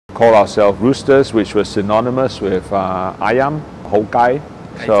call ourselves Roosters, which was synonymous with ayam, hou gai,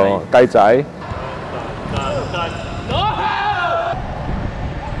 so gai zai.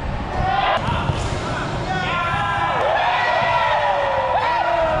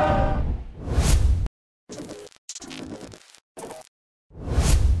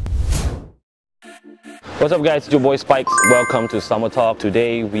 What's up guys, it's your boy Spikes. Welcome to SummerTalk.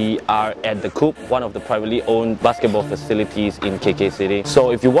 Today we are at the Coop, one of the privately owned basketball facilities in KK City.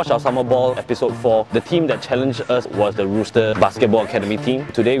 So if you watch our SummerBall episode 4, the team that challenged us was the Rooster Basketball Academy team.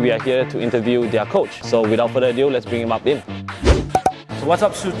 Today we are here to interview their coach. So without further ado, let's bring him up in. So what's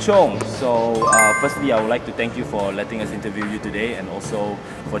up, SuChung? So firstly, I would like to thank you for letting us interview you today and also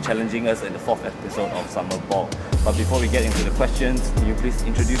for challenging us in the 4th episode of SummerBall. But before we get into the questions, can you please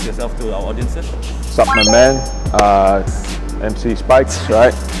introduce yourself to our audiences? What's up, my man? MC Spikes,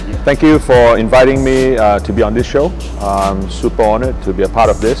 right? Thank you for inviting me to be on this show. I'm super honored to be a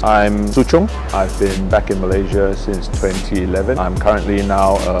part of this. I'm SuChung. I've been back in Malaysia since 2011. I'm currently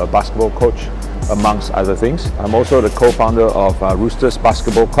now a basketball coach, amongst other things. I'm also the co-founder of Roosters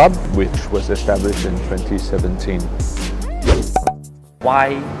Basketball Club, which was established in 2017.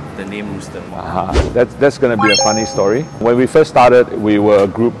 Why the name Rooster? That's going to be a funny story. When we first started, we were a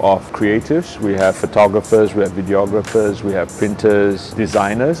group of creatives. We have photographers, we have videographers, we have printers,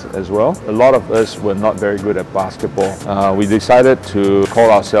 designers as well. A lot of us were not very good at basketball. We decided to call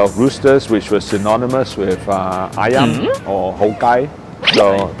ourselves Roosters, which was synonymous with ayam or hou gai.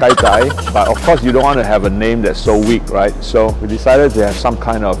 So, gai zai, but of course you don't want to have a name that's so weak, right? So we decided to have some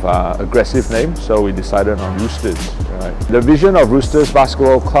kind of aggressive name, so we decided on Roosters. Right? The vision of Roosters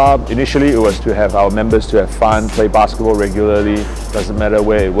Basketball Club, initially it was to have our members to have fun, play basketball regularly, doesn't matter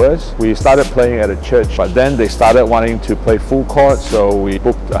where it was. We started playing at a church, but then they started wanting to play full court, so we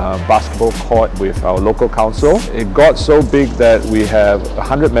booked a basketball court with our local council. It got so big that we have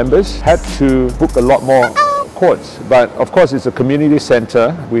 100 members, had to book a lot more courts, but of course it's a community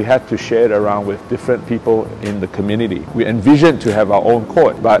center. We had to share it around with different people in the community. We envisioned to have our own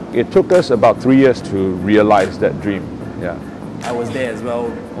court, but it took us about 3 years to realize that dream. Yeah. I was there as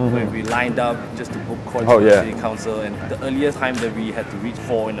well when we lined up just to book courts for the city council, and the earliest time that we had to reach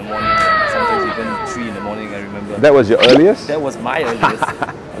 4 in the morning, sometimes even 3 in the morning, I remember. That was your earliest? That was my earliest.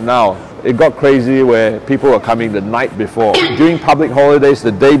 Now, it got crazy where people were coming the night before. During public holidays,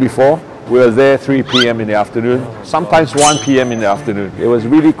 the day before, we were there 3 p.m. in the afternoon, sometimes 1 p.m. in the afternoon. It was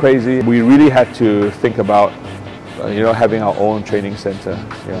really crazy. We really had to think about, having our own training center.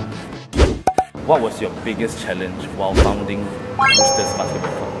 Yeah. What was your biggest challenge while founding Roosters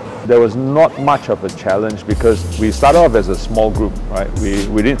Basketball Club? There was not much of a challenge because we started off as a small group, right?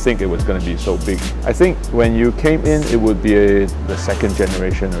 We didn't think it was going to be so big. I think when you came in, it would be the second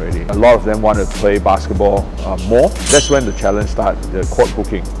generation already. A lot of them wanted to play basketball more. That's when the challenge started, the court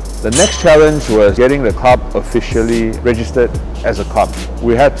booking. The next challenge was getting the club officially registered as a club.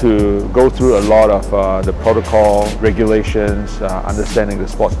 We had to go through a lot of the protocol, regulations, understanding the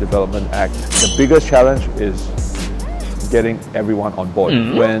Sports Development Act. The biggest challenge is getting everyone on board.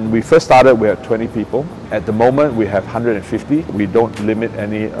 When we first started, we had 20 people. At the moment, we have 150. We don't limit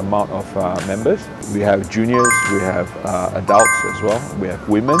any amount of members. We have juniors, we have adults as well. We have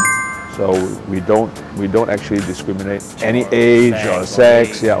women. So we don't actually discriminate any age or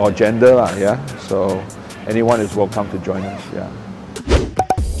sex, or gender, So anyone is welcome to join us,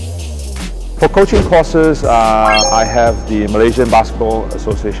 For coaching courses, I have the Malaysian Basketball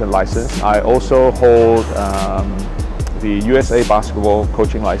Association license. I also hold the USA Basketball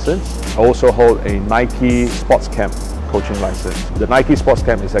coaching license. I also hold a Nike Sports Camp coaching license. The Nike Sports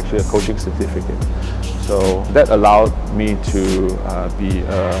Camp is actually a coaching certificate. So that allowed me to be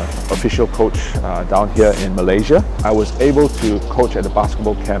an official coach down here in Malaysia. I was able to coach at a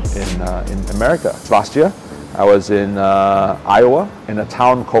basketball camp in America. Last year, I was in Iowa in a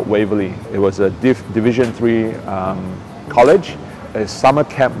town called Waverly. It was a Division III college. A summer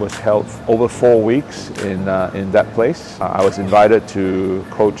camp was held over 4 weeks in that place. I was invited to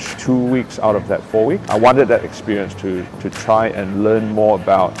coach 2 weeks out of that 4 weeks. I wanted that experience to try and learn more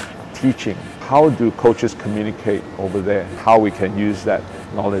about teaching. How do coaches communicate over there? How we can use that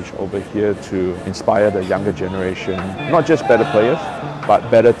knowledge over here to inspire the younger generation. Not just better players, but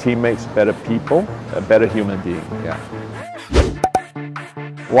better teammates, better people, a better human being. Yeah.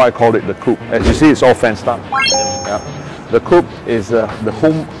 Why I called it the Coop. As you see, it's all fenced up. Yeah. The Coop is the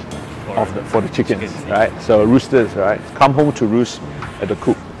home for the chickens, right? So roosters, right? Come home to roost at the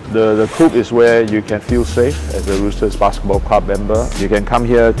Coop. The Coop is where you can feel safe as a Roosters Basketball Club member. You can come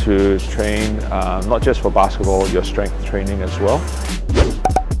here to train not just for basketball, your strength training as well.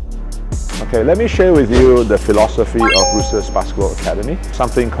 Okay, let me share with you the philosophy of Roosters Basketball Academy,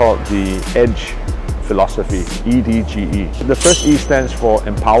 something called the EDGE philosophy, EDGE. The first E stands for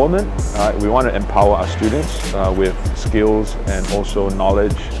empowerment. We want to empower our students with skills and also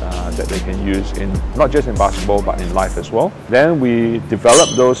knowledge that they can use in not just in basketball but in life as well. Then we develop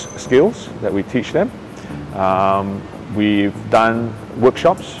those skills that we teach them. We've done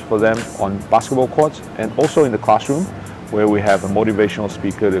workshops for them on basketball courts and also in the classroom, where we have a motivational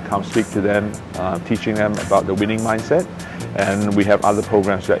speaker to come speak to them, teaching them about the winning mindset. And we have other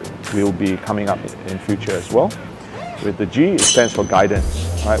programs that will be coming up in future as well. With the G, it stands for guidance.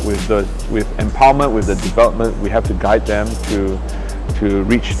 Right? With empowerment, with the development, we have to guide them to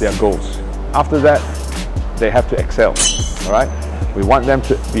reach their goals. After that, they have to excel. All right? We want them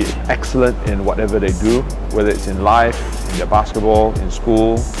to be excellent in whatever they do, whether it's in life, in their basketball, in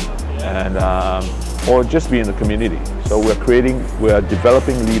school, and or just be in the community. So we are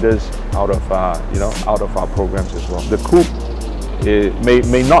developing leaders out of out of our programs as well. The Coop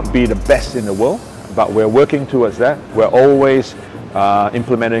may not be the best in the world, but we're working towards that. We're always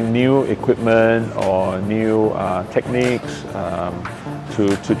implementing new equipment or new techniques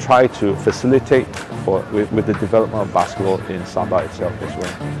to try to facilitate with the development of basketball in Sabah itself as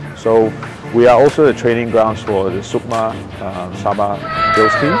well. So we are also the training grounds for the SuChung Sabah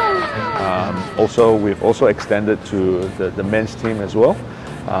girls team. We've also extended to the men's team as well.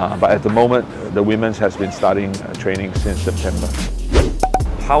 But at the moment, the women's has been starting training since September.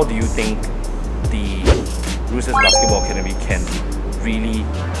 How do you think the Roosters Basketball Academy can really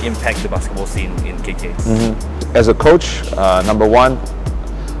impact the basketball scene in KK? As a coach, number one,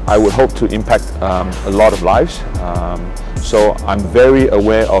 I would hope to impact a lot of lives. So I'm very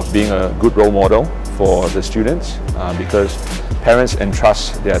aware of being a good role model for the students because parents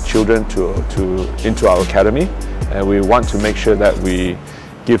entrust their children into our academy, and we want to make sure that we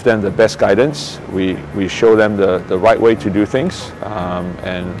give them the best guidance. We show them the right way to do things,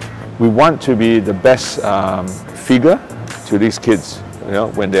 and we want to be the best figure to these kids,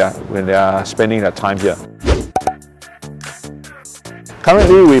 when they are spending their time here.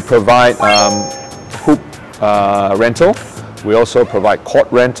 Currently, we provide hoop rental. We also provide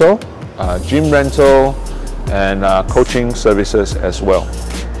court rental, gym rental, and coaching services as well.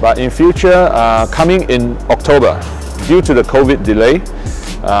 But in future, coming in October, due to the COVID delay,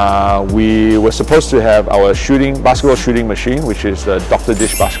 we were supposed to have our basketball shooting machine, which is the Dr.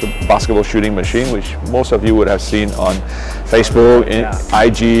 Dish basketball shooting machine, which most of you would have seen on Facebook,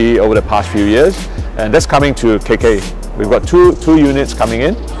 IG over the past few years, and that's coming to KK. We've got two units coming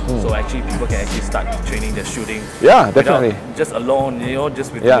in. So actually people can actually start training their shooting. Yeah, definitely. Just alone,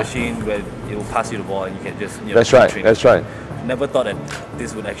 just with the machine where it will pass you the ball and you can just That's right, train. that's right. Never thought that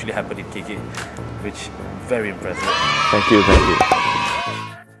this would actually happen in KK, which very impressive. Thank you, thank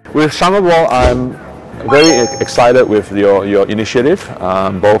you. With SummerBall, I'm very excited with your initiative,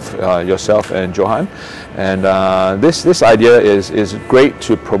 both yourself and Johan. And this idea is great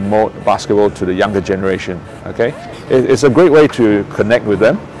to promote basketball to the younger generation. Okay, it's a great way to connect with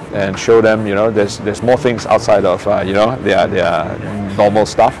them and show them, there's more things outside of their normal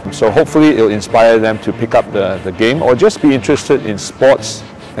stuff. So hopefully it'll inspire them to pick up the game or just be interested in sports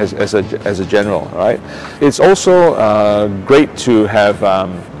as a general. Right? It's also great to have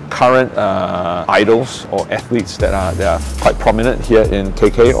current idols or athletes that are quite prominent here in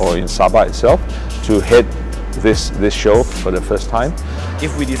KK or in Sabah itself to head this show for the first time.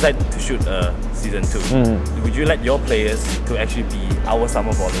 If we decide to shoot season 2, would you let your players to actually be our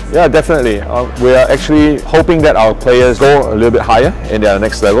summer ballers? Yeah, definitely. We are actually hoping that our players go a little bit higher in their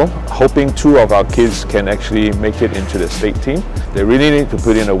next level. Hoping 2 of our kids can actually make it into the state team. They really need to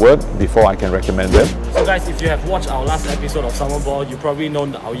put in the work before I can recommend them. So guys, if you have watched our last episode of SummerBall, you probably know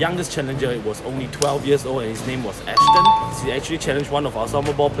that our youngest challenger was only 12 years old and his name was ASHTON. He actually challenged one of our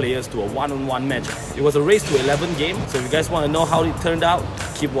SummerBall players to a one-on-one match. It was a race to 11 game, so if you guys want to know how it turned out,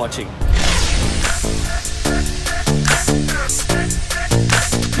 keep watching.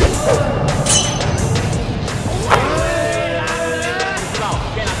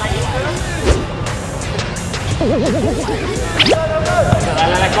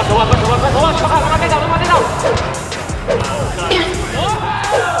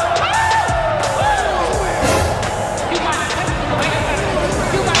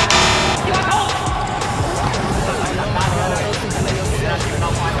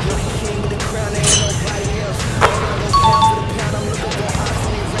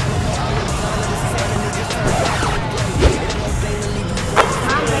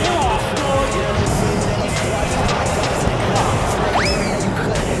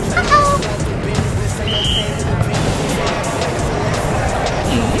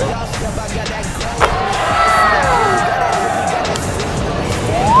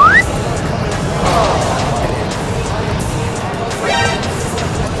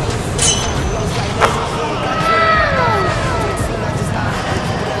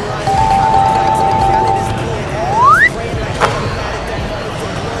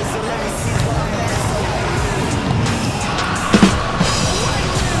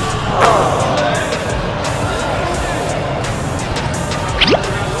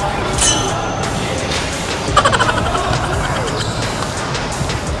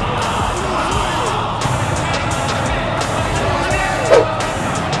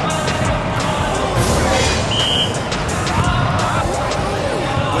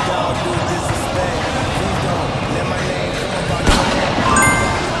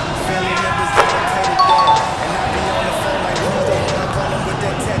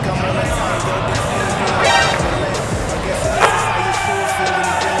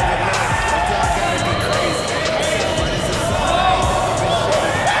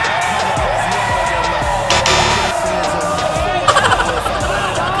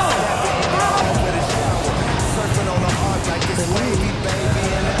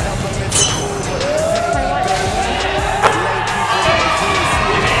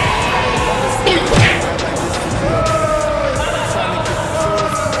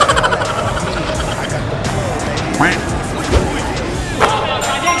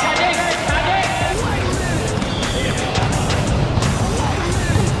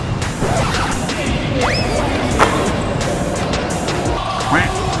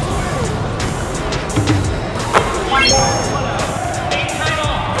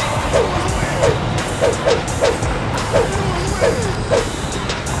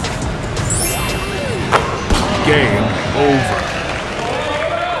 Game over.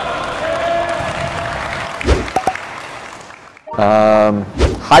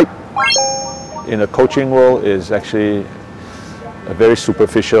 Hype in the coaching world is actually a very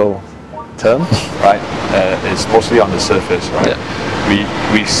superficial term, right? It's mostly on the surface, right? Yeah.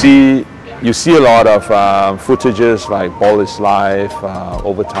 You see a lot of footages like ball is live,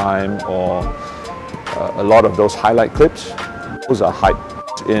 overtime, or a lot of those highlight clips. Those are hype.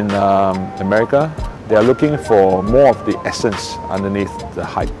 In America, they are looking for more of the essence underneath the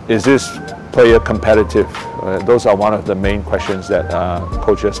hype. Is this player competitive? Those are one of the main questions that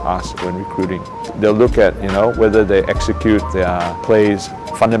coaches ask when recruiting. They'll look at, whether they execute their plays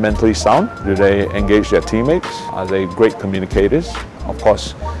fundamentally sound. Do they engage their teammates? Are they great communicators? Of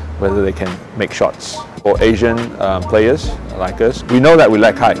course, whether they can make shots. For Asian players like us, we know that we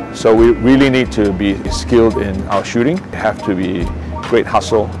lack height, so we really need to be skilled in our shooting. We have to be great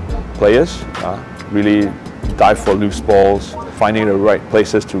hustle players, really dive for loose balls, finding the right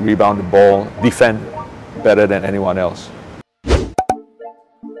places to rebound the ball, defend better than anyone else.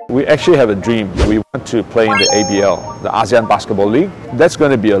 We actually have a dream. We want to play in the ABL, the ASEAN Basketball League. That's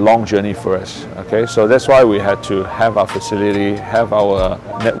going to be a long journey for us, okay? So that's why we had to have our facility, have our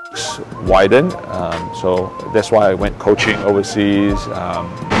networks widened. So that's why I went coaching overseas,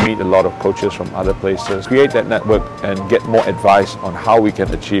 meet a lot of coaches from other places, create that network and get more advice on how we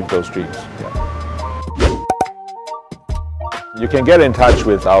can achieve those dreams. Yeah. You can get in touch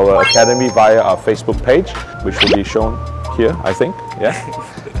with our academy via our Facebook page, which will be shown here, I think, yeah?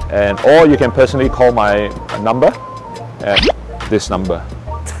 Or you can personally call my number at this number.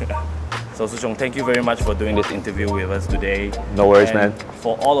 So SuChung, thank you very much for doing this interview with us today. No worries, man.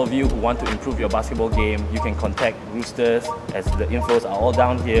 For all of you who want to improve your basketball game, you can contact Roosters, as the infos are all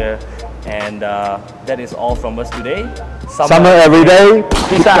down here. And that is all from us today. Summer every day.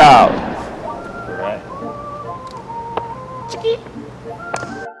 Peace out. All right.